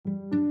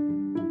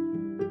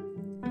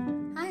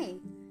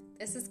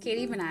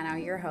Katie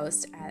Bonanno, your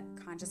host at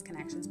Conscious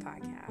Connections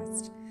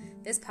Podcast.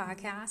 This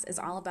podcast is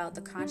all about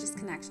the conscious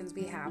connections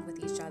we have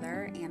with each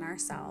other and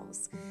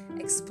ourselves,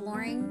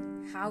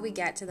 exploring how we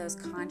get to those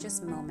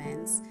conscious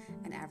moments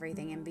and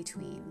everything in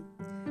between.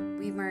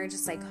 We merge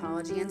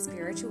psychology and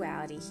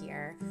spirituality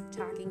here,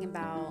 talking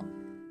about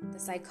the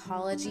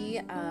psychology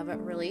of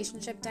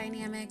relationship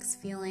dynamics,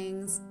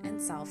 feelings,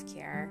 and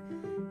self-care,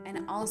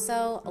 and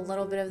also a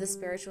little bit of the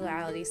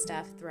spirituality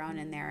stuff thrown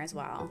in there as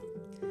well.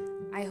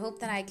 I hope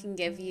that I can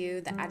give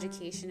you the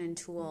education and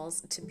tools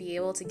to be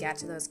able to get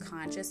to those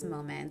conscious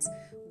moments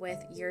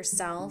with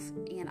yourself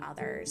and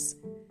others.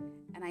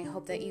 And I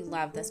hope that you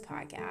love this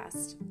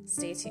podcast.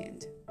 Stay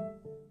tuned.